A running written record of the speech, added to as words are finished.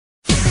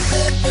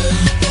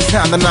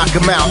time to knock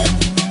him out.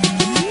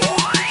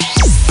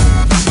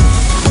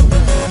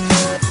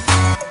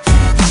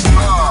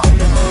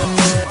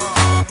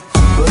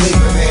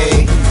 Believe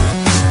me.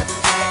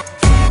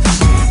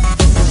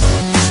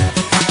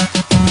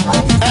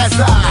 As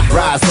I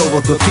rise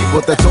over the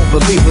people that don't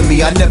believe in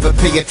me, I never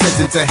pay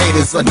attention to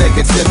haters or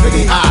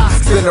negativity. I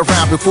spin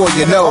around before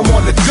you know I'm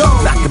on the go.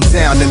 Knock him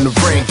down in the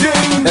ring,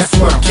 that's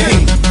where I'm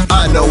king.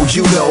 I know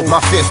you know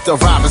my fist are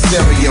rhyme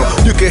stereo.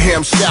 You can hear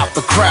him shout,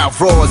 the crowd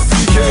roars.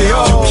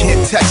 You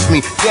can't touch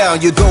me,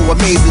 down you go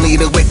amazingly.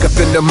 To wake up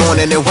in the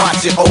morning and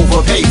watch it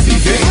over pay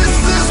TV. This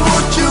is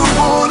what you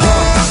want.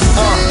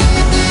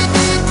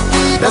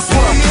 That's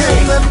what I'm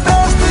king. The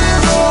best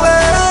is all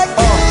that I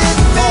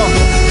can.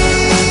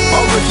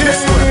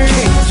 That's what I'm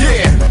king,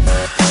 yeah.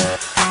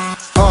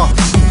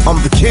 I'm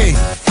the king.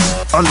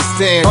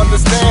 Understand,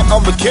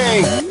 I'm the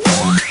king.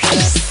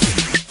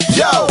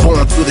 Yo,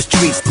 born through the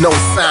streets, no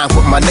sign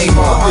with my name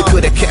on. They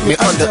could've kept me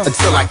under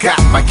until I got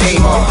my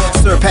game on.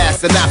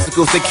 Surpassing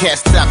obstacles, they can't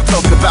stop.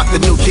 Talk about the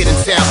new kid in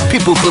town.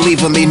 People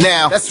believe in me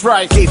now. That's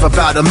right. Gave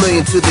about $1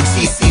 million to the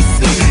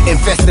GCC.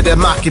 Invested in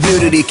my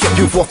community, kept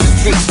you off the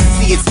streets.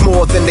 See, it's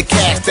more than the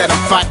cash that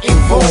I'm fighting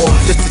for.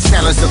 Just the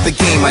challenge of the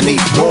game, I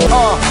need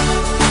more.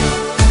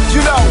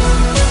 You know,